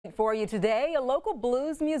for you today. A local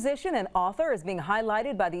blues musician and author is being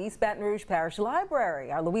highlighted by the East Baton Rouge Parish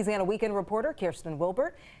Library. Our Louisiana Weekend reporter, Kirsten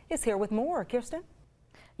Wilbert, is here with more. Kirsten?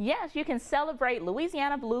 Yes, you can celebrate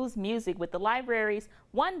Louisiana blues music with the library's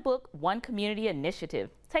One Book, One Community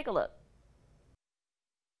initiative. Take a look.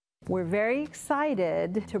 We're very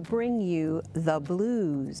excited to bring you The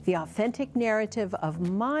Blues, the authentic narrative of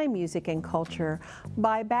my music and culture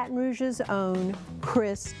by Baton Rouge's own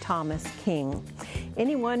Chris Thomas King.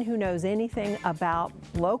 Anyone who knows anything about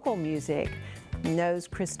local music knows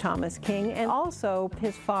Chris Thomas King and also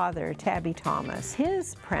his father, Tabby Thomas.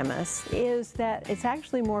 His premise is that it's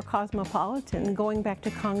actually more cosmopolitan, going back to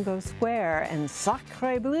Congo Square and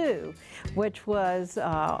Sacre Bleu, which was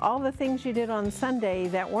all the things you did on Sunday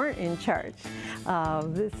that weren't in church.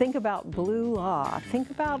 Think about blue law. Think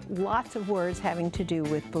about lots of words having to do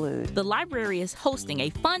with blues. The library is hosting a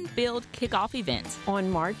fun-filled kickoff event. On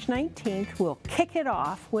March 19th, we'll kick it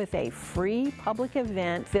off with a free public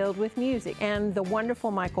event filled with music. And the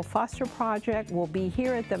wonderful Michael Foster Project will be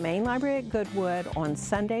here at the Main Library at Goodwood on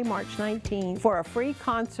Sunday, March 19th for a free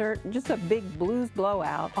concert, just a big blues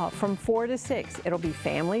blowout from 4 to 6. It'll be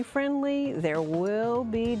family friendly. There will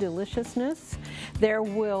be deliciousness. There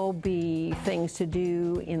will be things to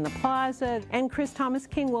do in the plaza. And Chris Thomas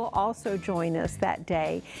King will also join us that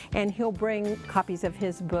day, and he'll bring copies of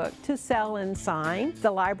his book to sell and sign.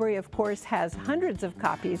 The library, of course, has hundreds of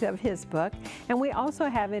copies of his book, and we also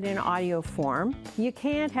have it in audio form. You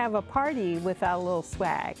can't have a party without a little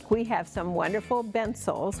swag. We have some wonderful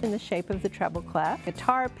bensels in the shape of the treble clef,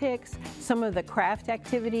 guitar picks. Some of the craft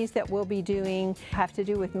activities that we'll be doing have to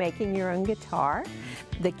do with making your own guitar.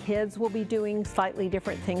 The kids will be doing slightly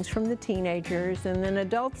different things from the teenagers, and then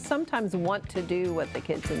adults sometimes want to do what the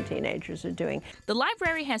kids and teenagers are doing. The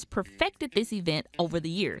library has perfected this event over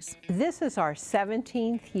the years. This is our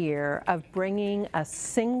 17th year of bringing a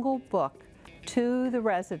single book to the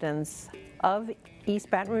residents of East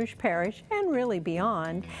Baton Rouge Parish and really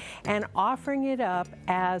beyond, and offering it up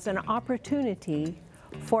as an opportunity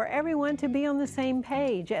for everyone to be on the same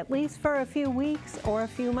page, at least for a few weeks or a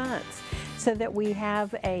few months, so that we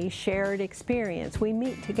have a shared experience. We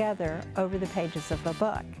meet together over the pages of a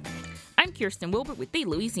book. I'm Kirsten Wilbert with the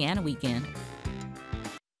Louisiana Weekend.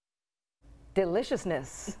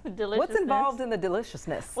 Deliciousness. Deliciousness. What's involved in the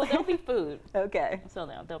deliciousness? Well, there'll be food. Okay. So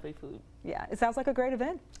now there'll be food. Yeah, it sounds like a great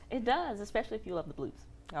event. It does, especially if you love the blues.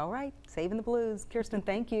 All right, saving the blues. Kirsten,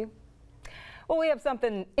 thank you. Well, we have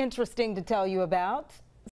something interesting to tell you about.